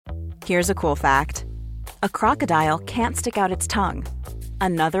Here's a cool fact. A crocodile can't stick out its tongue.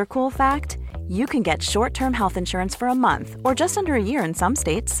 Another cool fact, you can get short-term health insurance for a month or just under a year in some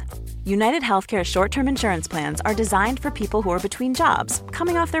states. United Healthcare short-term insurance plans are designed for people who are between jobs,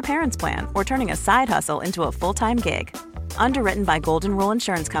 coming off their parents' plan, or turning a side hustle into a full-time gig. Underwritten by Golden Rule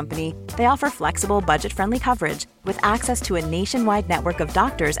Insurance Company, they offer flexible, budget-friendly coverage with access to a nationwide network of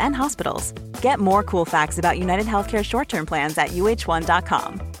doctors and hospitals. Get more cool facts about United Healthcare short-term plans at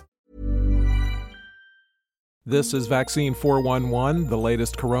uh1.com. This is Vaccine 411, the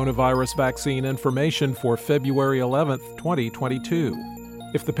latest coronavirus vaccine information for February 11th, 2022.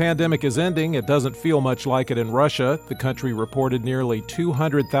 If the pandemic is ending, it doesn't feel much like it in Russia. The country reported nearly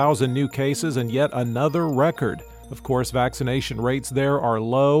 200,000 new cases and yet another record. Of course, vaccination rates there are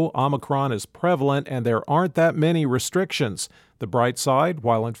low, Omicron is prevalent, and there aren't that many restrictions. The bright side,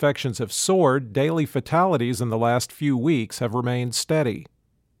 while infections have soared, daily fatalities in the last few weeks have remained steady.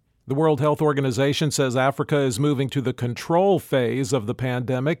 The World Health Organization says Africa is moving to the control phase of the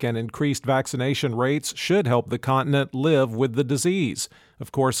pandemic, and increased vaccination rates should help the continent live with the disease.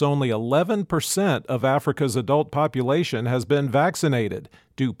 Of course, only 11% of Africa's adult population has been vaccinated,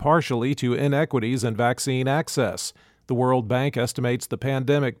 due partially to inequities in vaccine access. The World Bank estimates the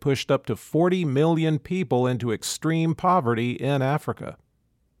pandemic pushed up to 40 million people into extreme poverty in Africa.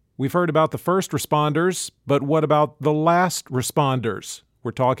 We've heard about the first responders, but what about the last responders?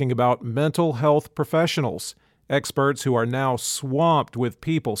 We're talking about mental health professionals. Experts who are now swamped with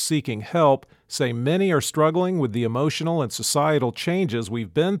people seeking help say many are struggling with the emotional and societal changes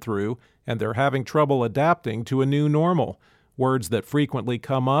we've been through, and they're having trouble adapting to a new normal. Words that frequently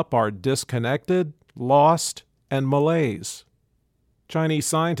come up are disconnected, lost, and malaise. Chinese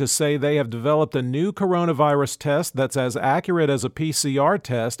scientists say they have developed a new coronavirus test that's as accurate as a PCR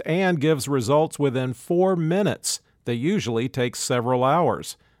test and gives results within 4 minutes. They usually take several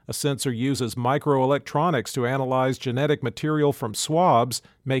hours. A sensor uses microelectronics to analyze genetic material from swabs,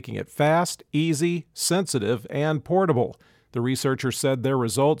 making it fast, easy, sensitive, and portable. The researchers said their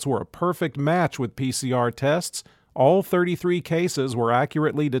results were a perfect match with PCR tests. All 33 cases were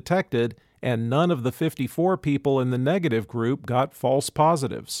accurately detected, and none of the 54 people in the negative group got false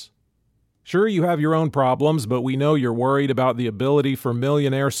positives. Sure, you have your own problems, but we know you're worried about the ability for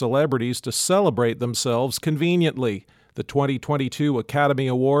millionaire celebrities to celebrate themselves conveniently. The 2022 Academy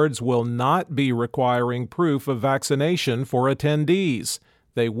Awards will not be requiring proof of vaccination for attendees.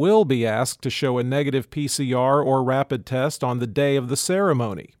 They will be asked to show a negative PCR or rapid test on the day of the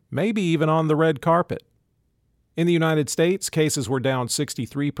ceremony, maybe even on the red carpet. In the United States, cases were down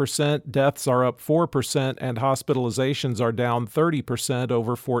 63%, deaths are up 4%, and hospitalizations are down 30%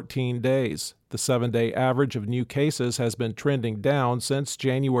 over 14 days. The 7-day average of new cases has been trending down since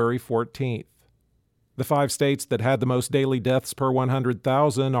January 14th. The 5 states that had the most daily deaths per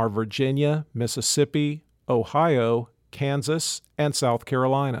 100,000 are Virginia, Mississippi, Ohio, Kansas, and South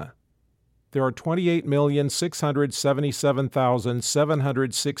Carolina. There are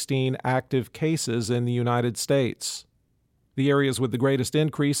 28,677,716 active cases in the United States. The areas with the greatest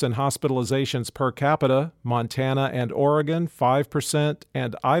increase in hospitalizations per capita, Montana and Oregon, 5%,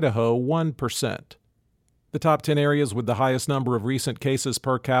 and Idaho, 1%. The top 10 areas with the highest number of recent cases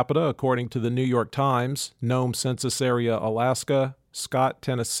per capita, according to the New York Times: Nome Census Area, Alaska; Scott,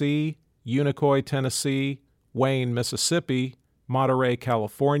 Tennessee; Unicoi, Tennessee; Wayne, Mississippi; Monterey,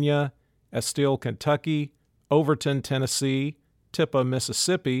 California; Estill, Kentucky; Overton, Tennessee; Tippah,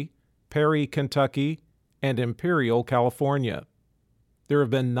 Mississippi; Perry, Kentucky; and Imperial, California. There have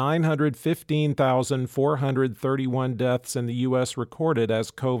been 915,431 deaths in the U.S. recorded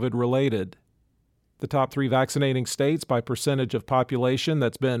as COVID-related. The top 3 vaccinating states by percentage of population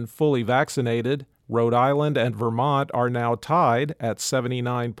that's been fully vaccinated, Rhode Island and Vermont, are now tied at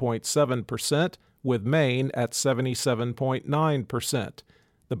 79.7%, with Maine at 77.9%.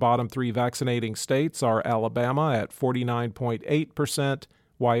 The bottom 3 vaccinating states are Alabama at 49.8%,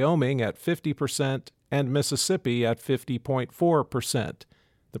 Wyoming at 50%, and Mississippi at 50.4%.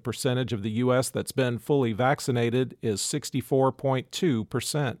 The percentage of the U.S. that's been fully vaccinated is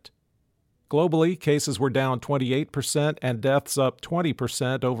 64.2%. Globally, cases were down 28% and deaths up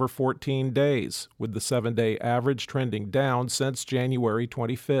 20% over 14 days, with the 7-day average trending down since January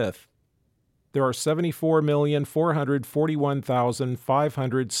 25th. There are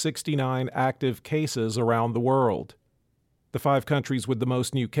 74,441,569 active cases around the world. The 5 countries with the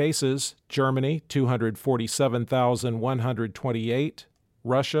most new cases: Germany, 247,128,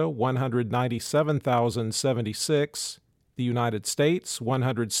 Russia, 197,076, the United States,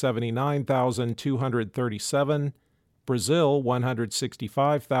 179,237, Brazil,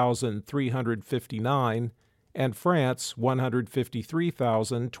 165,359, and France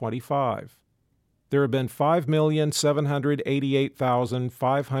 153,025. There have been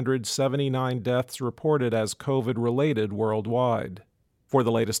 5,788,579 deaths reported as COVID-related worldwide. For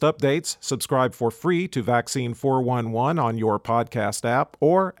the latest updates, subscribe for free to Vaccine 411 on your podcast app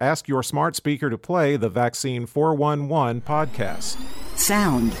or ask your smart speaker to play the Vaccine 411 podcast.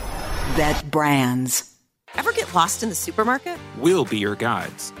 Sound that brands. Ever get lost in the supermarket? We'll be your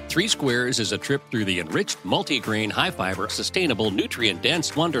guides. 3 Squares is a trip through the enriched, multi-grain, high-fiber, sustainable,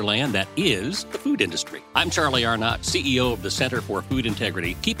 nutrient-dense wonderland that is the food industry. I'm Charlie Arnott, CEO of the Center for Food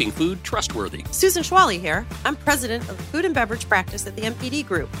Integrity, keeping food trustworthy. Susan Schwally here. I'm president of the food and beverage practice at the MPD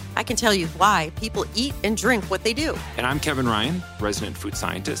Group. I can tell you why people eat and drink what they do. And I'm Kevin Ryan, resident food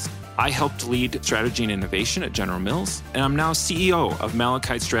scientist. I helped lead strategy and innovation at General Mills, and I'm now CEO of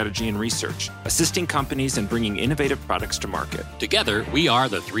Malachite Strategy and Research, assisting companies in bringing innovative products to market. Together, we are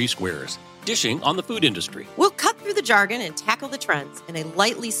the 3 Squares, dishing on the food industry. We'll cut through the jargon and tackle the trends in a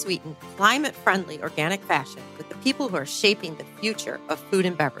lightly sweetened, climate-friendly organic fashion with the people who are shaping the future of food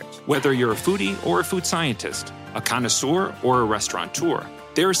and beverage. Whether you're a foodie or a food scientist, a connoisseur or a restaurateur,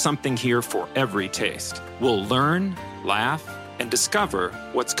 there's something here for every taste. We'll learn, laugh, and discover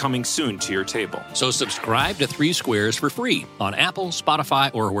what's coming soon to your table. So subscribe to 3 Squares for free on Apple,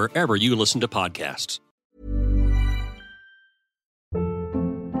 Spotify, or wherever you listen to podcasts.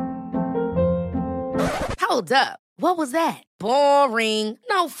 Hold up. What was that? Boring.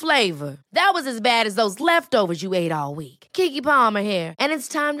 No flavor. That was as bad as those leftovers you ate all week. Keke Palmer here, and it's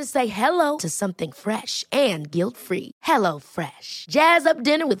time to say hello to something fresh and guilt-free. Hello Fresh. Jazz up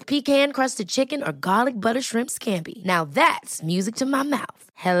dinner with pecan-crusted chicken or garlic butter shrimp scampi. Now that's music to my mouth.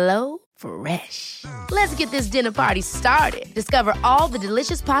 Hello Fresh. Let's get this dinner party started. Discover all the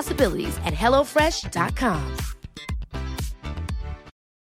delicious possibilities at HelloFresh.com.